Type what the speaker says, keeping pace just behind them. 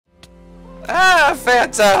a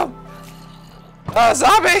phantom! Oh,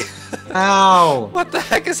 zombie! Ow! What the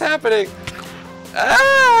heck is happening?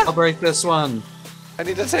 Ah! I'll break this one. I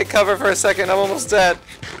need to take cover for a second. I'm almost dead.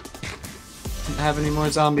 Don't have any more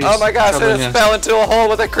zombies. Oh my gosh, I troubling just us. fell into a hole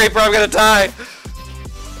with a creeper. I'm gonna die.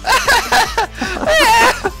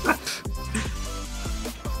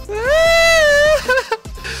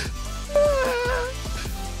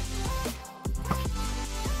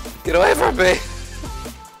 Get away from me.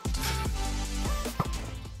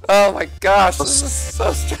 Oh my gosh, this is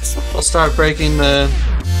so stressful. We'll start breaking the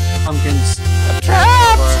pumpkins. I'm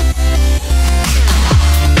trapped!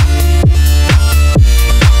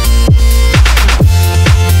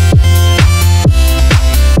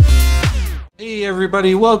 Hey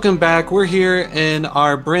everybody, welcome back. We're here in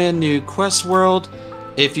our brand new quest world.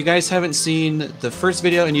 If you guys haven't seen the first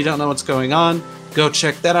video and you don't know what's going on, go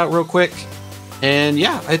check that out real quick. And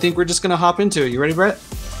yeah, I think we're just gonna hop into it. You ready, Brett?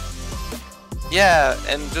 Yeah,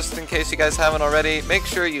 and just in case you guys haven't already, make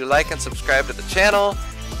sure you like and subscribe to the channel,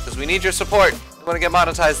 because we need your support. We want to get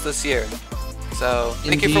monetized this year. So,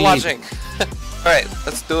 thank you for watching. Alright,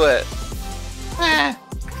 let's do it.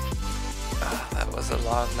 Oh, that was a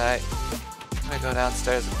long night. I'm gonna go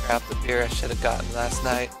downstairs and grab the beer I should have gotten last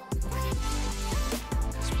night.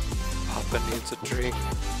 Papa needs a drink.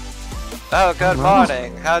 Oh, good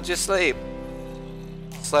morning. How'd you sleep?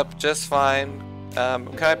 Slept just fine.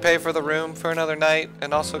 Can I pay for the room for another night?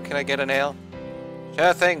 And also, can I get an ale?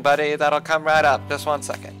 Sure thing, buddy. That'll come right up. Just 1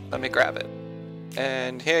 second. Let me grab it.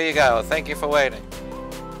 And here you go. Thank you for waiting.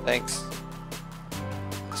 Thanks.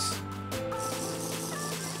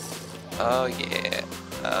 Oh yeah.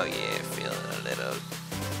 Oh yeah. Feeling a little...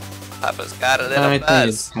 Papa's got a little I buzz. think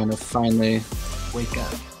it's kind of finally wake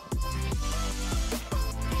up.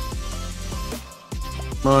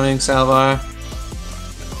 Morning, Salvar.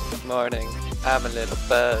 Good morning. I'm a little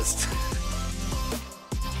buzzed.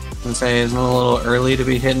 I'm say, isn't it a little early to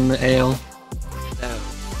be hitting the ale? No.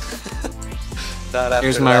 Not after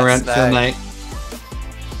Here's my last rent for the night.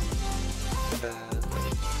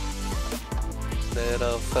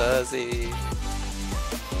 Little fuzzy.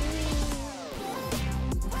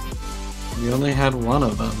 You only had one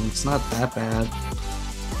of them. It's not that bad.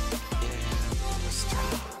 Yeah,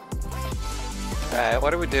 strong. Alright,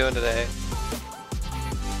 what are we doing today?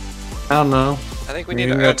 I don't know. I think we Maybe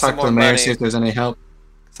need to go earn some talk to more the mayor, money. see if there's any help.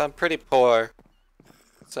 Cause I'm pretty poor.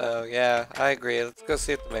 So yeah, I agree. Let's go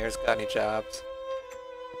see if the mayor's got any jobs.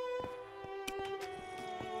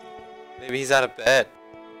 Maybe he's out of bed.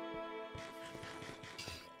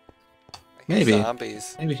 I hear Maybe.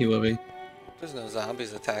 Zombies. Maybe he will be. There's no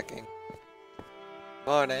zombies attacking.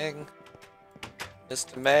 Morning.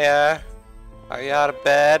 Mr. Mayor. Are you out of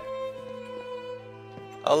bed?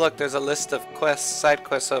 Oh look, there's a list of quests, side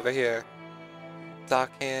quests over here.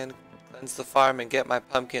 Dockhand, cleanse the farm and get my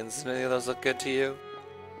pumpkins. Do any of those look good to you?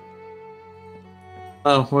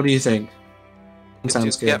 Oh, what do you think? Sounds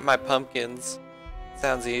Just good. get my pumpkins.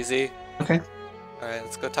 Sounds easy. Okay. Alright,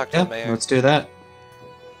 let's go talk to Yeah, the mayor. let's do that.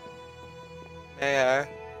 Mayor.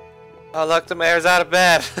 Oh look, the mayor's out of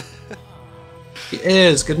bed. He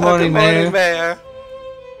is. Good Oh, morning, good morning, Mayor. Mayor.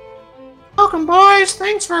 Welcome, boys.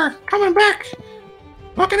 Thanks for coming back.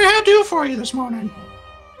 What can I do for you this morning?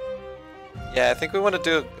 Yeah, I think we want to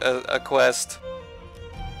do a quest.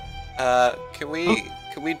 Can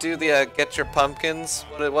we do the get your pumpkins?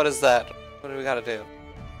 What is that? What do we gotta do?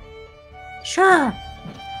 Sure.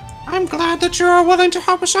 I'm glad that you're willing to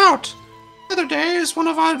help us out. The other day, as one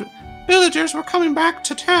of our villagers were coming back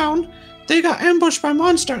to town, they got ambushed by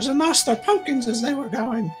monsters and lost their pumpkins as they were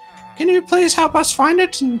going. Can you please help us find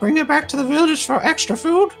it and bring it back to the village for extra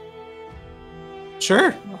food?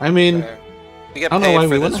 Sure. I mean, Sure. We get I don't know paid why for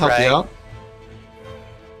we wouldn't this, help right? you out.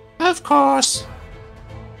 Of course.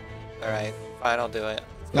 Alright, fine, I'll do it.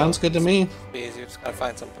 Sounds good to me. Be easier, just gotta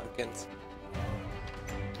find some pumpkins.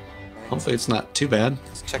 Hopefully it's not too bad.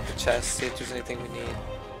 Let's check the chest, see if there's anything we need.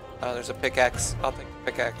 Oh, there's a pickaxe. I'll take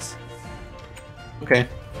the pickaxe. Okay,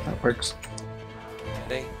 that works.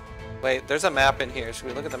 Ready? Wait, there's a map in here. Should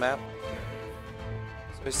we look at the map?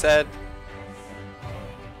 So we said...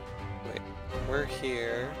 Wait, we're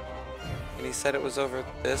here. And he said it was over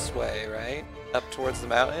this way, right? Up towards the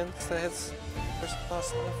mountains that his person lost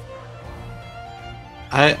stuff?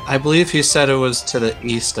 I believe he said it was to the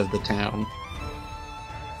east of the town.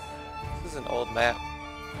 This is an old map.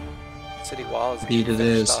 City wall is Indeed it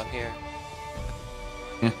finished is. on here.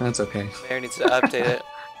 Yeah, that's okay. Mayor needs to update it.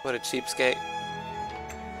 What a cheapskate.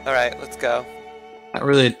 Alright, let's go. Not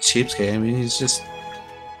really a cheapskate. I mean, he's just...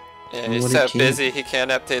 Yeah, Well, he's what so he can. busy he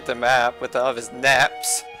can't update the map with all of his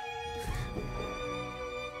naps.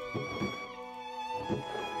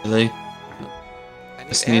 Really?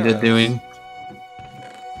 Just needed doing.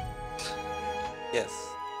 Yes.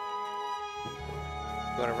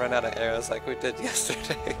 We're gonna run out of arrows like we did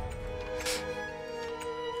yesterday.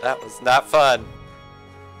 That was not fun.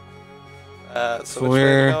 So which way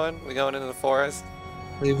are we going? We going into the forest?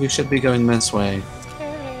 I believe we should be going this way.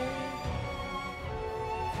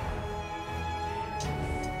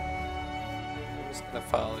 I'm just gonna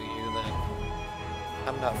follow you then.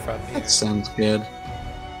 I'm not from here. That sounds good.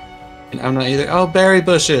 And I'm not either. Oh, berry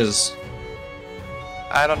bushes!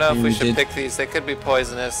 I don't know if we should pick these. They could be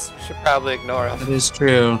poisonous. We should probably ignore them. That is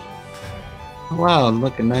true. Wow,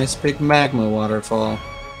 look, a nice big magma waterfall.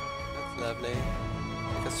 That's lovely.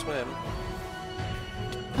 Like a swim.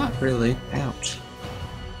 Not really. Ouch.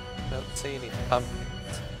 Don't see any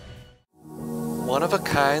pumpkins.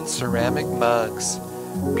 One-of-a-kind ceramic mugs.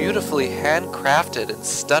 Beautifully handcrafted in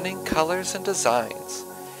stunning colors and designs.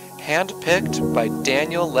 Handpicked by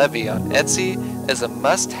Daniel Levy on Etsy as a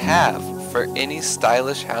must-have for any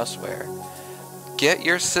stylish houseware. Get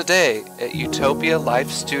yours today at Utopia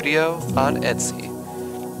Life Studio on Etsy.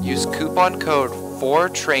 Use coupon code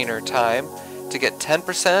 4TRAINERTIME to get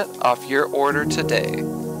 10% off your order today.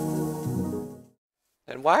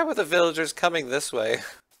 And why were the villagers coming this way?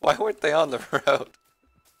 Why weren't they on the road?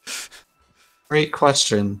 Great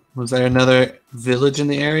question. Was there another village in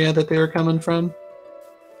the area that they were coming from?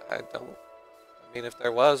 I mean, if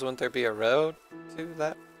there was, wouldn't there be a road to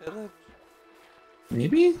that village?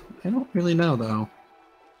 Maybe? I don't really know, though.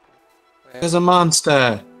 Where? There's a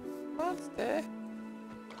monster! Monster?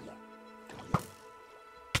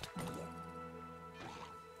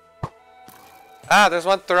 Ah, there's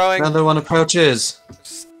one throwing... Another one approaches.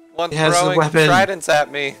 One he has throwing a weapon. tridents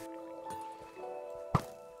at me.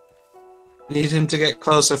 I need him to get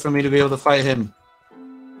closer for me to be able to fight him.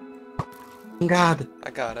 God.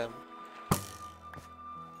 I got him.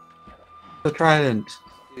 The trident.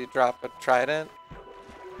 Did you drop a trident?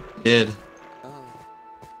 Did. Oh.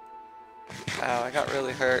 Ow, I got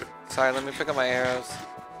really hurt. Sorry, let me pick up my arrows.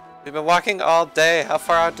 We've been walking all day. How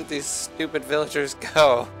far out did these stupid villagers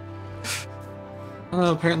go?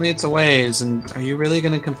 Oh, apparently it's a ways, and are you really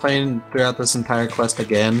going to complain throughout this entire quest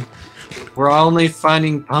again? We're only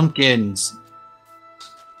finding pumpkins.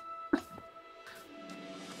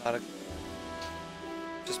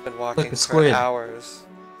 Just been walking for squid. hours.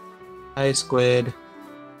 Hi, squid.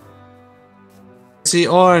 I see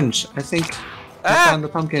orange. I think I found the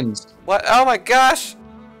pumpkins. What? Oh my gosh!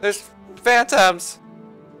 There's phantoms!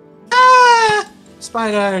 Ah!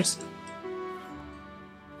 Spiders!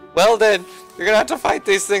 Well then, you're gonna have to fight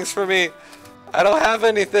these things for me. I don't have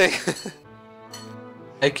anything.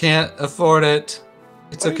 I can't afford it.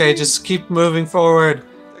 It's okay, just keep moving forward.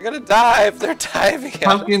 They're gonna die if they're diving.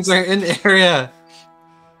 Pumpkins are in the area.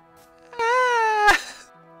 Ah!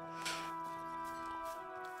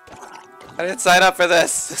 I didn't sign up for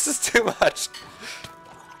this. This is too much.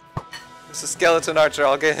 There's a skeleton archer.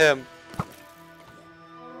 I'll get him.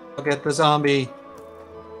 I'll get the zombie.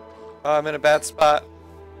 Oh, I'm in a bad spot.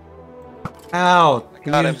 Ow! got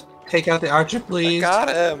Can you him. take out the archer, please? I got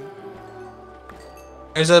him.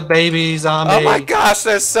 There's a baby zombie. Oh my gosh,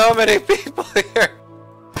 there's so many people here.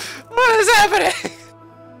 What is happening?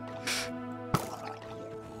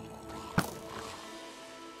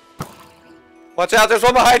 Watch out, there's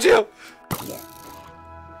one behind you.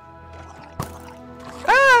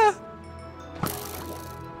 Ah!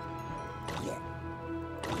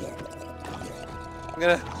 I'm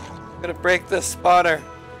gonna break this spawner.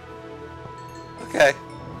 Okay.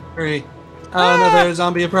 Hurry. Oh, another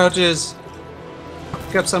zombie approaches.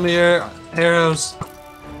 Pick up some of your arrows.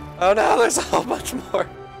 Oh no, there's a whole bunch more.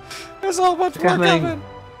 There's a whole bunch more coming.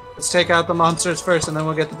 Let's take out the monsters first and then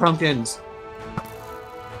we'll get the pumpkins.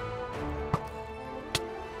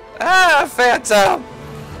 Ah, phantom!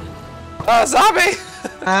 Oh, zombie!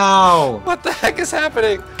 Ow! What the heck is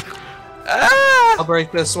happening? Ah! I'll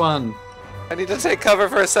break this one. I need to take cover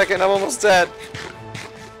for a second. I'm almost dead.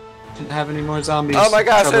 Didn't have any more zombies. Oh my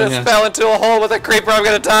gosh, I just fell into a hole with a creeper. I'm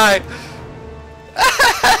gonna die.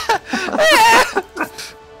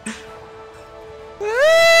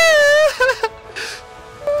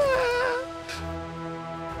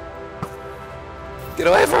 Get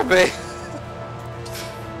away from me.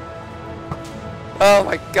 Oh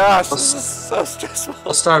my gosh, this is so stressful.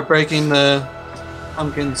 I'll start breaking the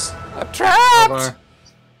pumpkins. I'm trapped!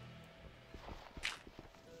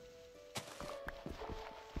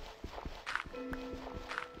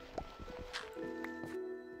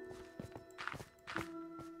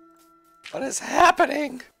 What is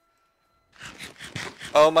happening?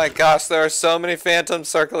 Oh my gosh, there are so many phantoms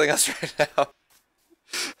circling us right now.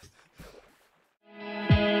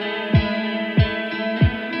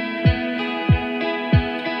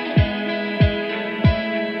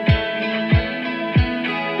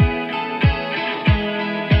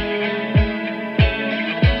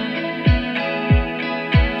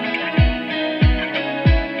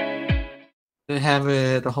 Didn't have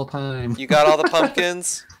it the whole time. You got all the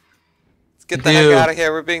pumpkins? Let's get the heck out of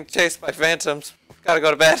here. We're being chased by phantoms. Gotta go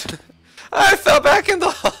to bed. I fell back in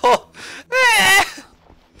the hole.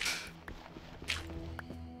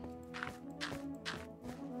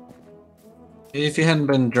 If you hadn't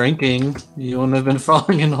been drinking, you wouldn't have been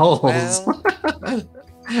falling in holes. Well,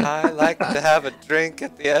 I like to have a drink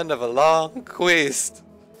at the end of a long quest.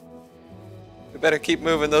 We better keep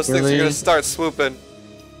moving. Those things are gonna start swooping.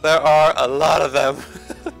 There are a lot of them.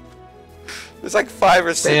 There's like 5 or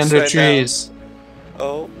 6 Stay under right trees. now.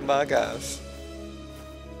 Oh my gosh.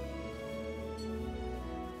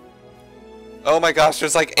 Oh my gosh,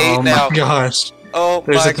 there's like 8 now. Oh my gosh. Oh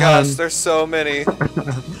There's my a gosh, ton. there's so many.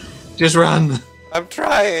 Just run. I'm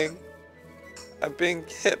trying. I'm being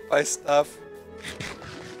hit by stuff.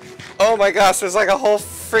 Oh my gosh, there's like a whole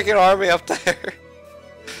freaking army up there.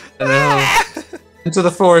 I know. Into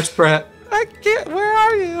the forest, Brett. I can't. Where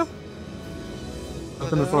are you?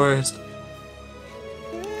 Up in the forest.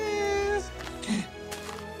 Eh,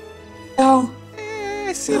 No.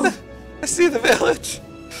 I see the village.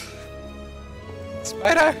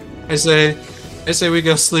 Spider. I say we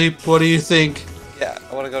go sleep. What do you think? Yeah,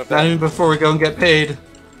 I want to go to Not bed. even before we go and get paid.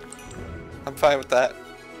 I'm fine with that.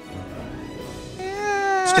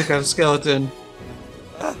 Stick out a skeleton.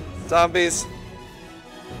 Zombies.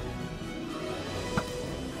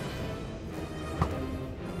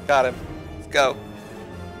 Got him. Let's go.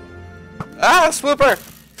 Ah, swooper!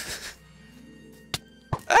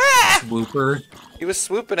 Ah! Swooper. He was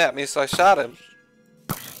swooping at me, so I shot him.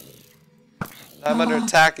 I'm under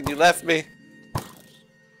attack and you left me.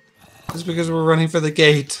 Just because we're running for the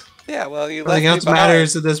gate. Yeah, well, you left Nothing me else behind.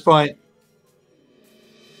 matters at this point.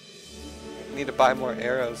 Need to buy more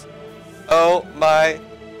arrows. Oh my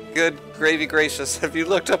good gravy gracious. Have you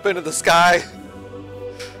looked up into the sky?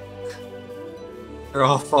 They're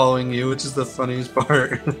all following you, which is the funniest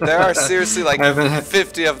part. There are seriously like I haven't had,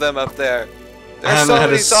 50 of them up there. I There's haven't so had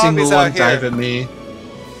many a single zombies one out here. dive at me.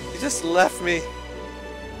 You just left me.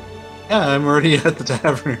 Yeah, I'm already at the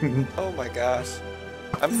tavern. Oh my gosh.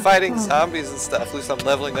 I'm fighting zombies and stuff. At least I'm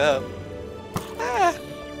leveling up. Ah.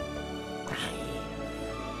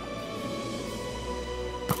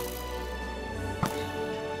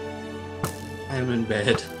 I'm in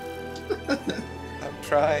bed. I'm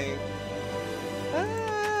trying.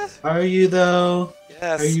 Ah. Are you though?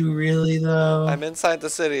 Yes. Are you really though? I'm inside the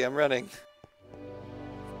city. I'm running.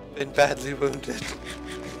 Been badly wounded.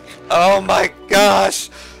 Oh my gosh!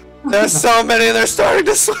 There's so many. They're starting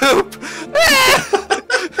to swoop.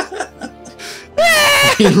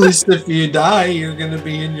 At least if you die, you're gonna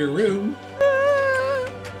be in your room.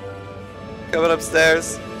 Coming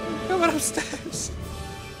upstairs. Coming upstairs.